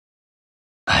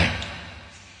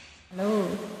Hello.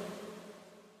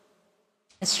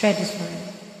 Let's try this one.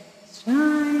 Let's try.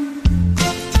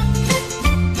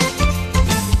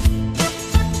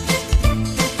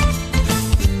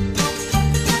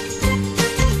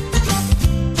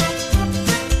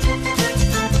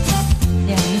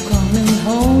 Yeah, you're coming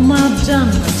home, I've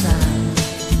done my time.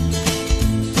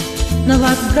 Now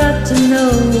I've got to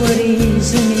know what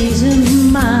is and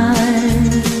isn't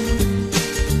mine.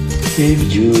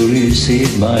 If you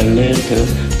receive my letter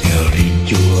telling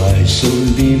you I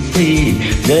soon be free,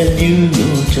 then you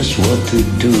know just what to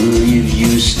do if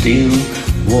you still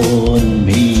want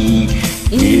me.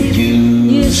 If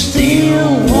you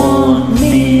still want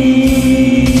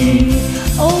me.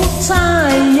 Oh,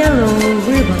 tie a yellow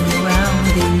ribbon round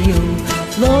the old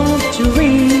love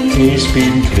tree. It's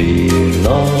been 3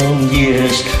 long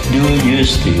years, do you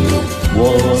still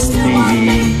want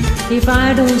me? If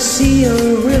I don't see a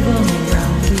ribbon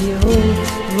around the old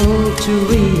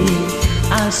rotary,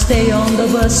 I'll stay on the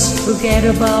bus, forget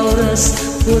about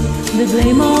us, put the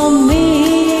blame on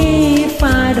me. If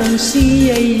I don't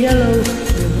see a yellow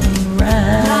ribbon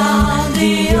around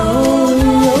the old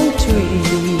rotary.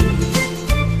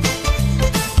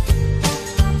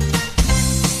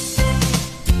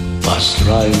 Bus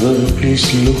driver, please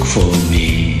look for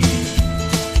me,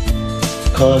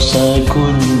 'cause I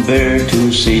couldn't bear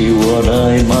to see what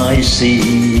I might see.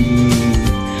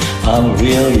 I'm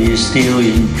really still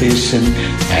in prison,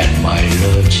 and my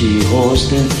love, she holds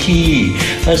the key.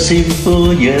 A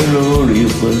simple yellow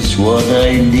ribbon's what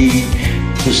I need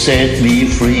to set me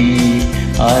free.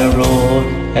 I wrote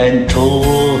and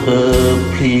told her,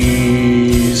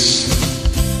 please.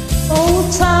 Oh,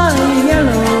 tie a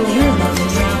yellow ribbon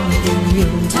round the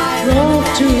old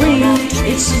rotary.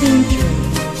 It's been 3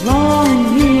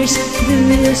 long years, do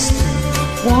you still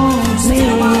want me?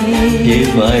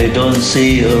 If I don't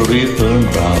see a ribbon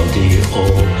round the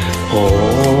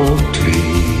old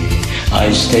tree,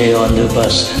 I stay on the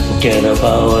bus, forget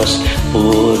about us,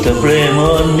 put the blame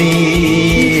on me.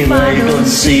 If I don't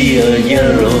see a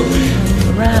yellow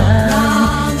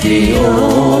around the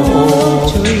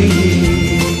old tree.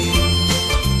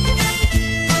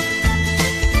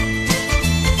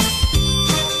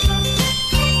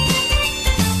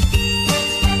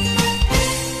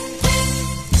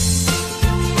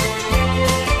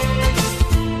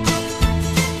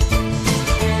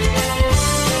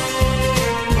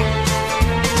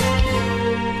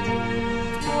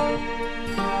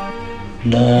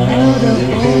 Now the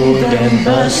golden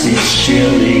bus is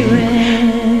chilling,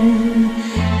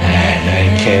 and I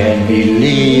can't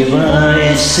believe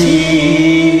I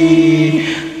see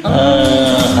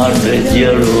 100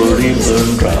 yellow ribbon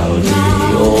round the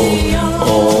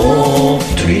old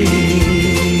tree.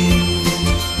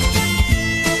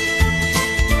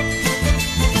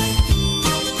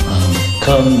 I'm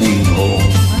coming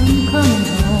home. I'm coming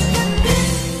home.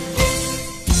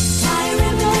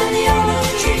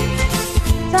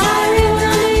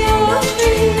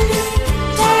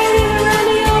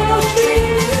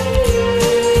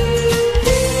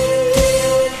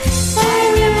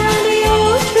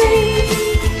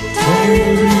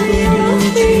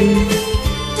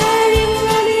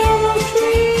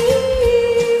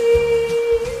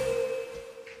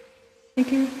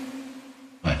 Thank you.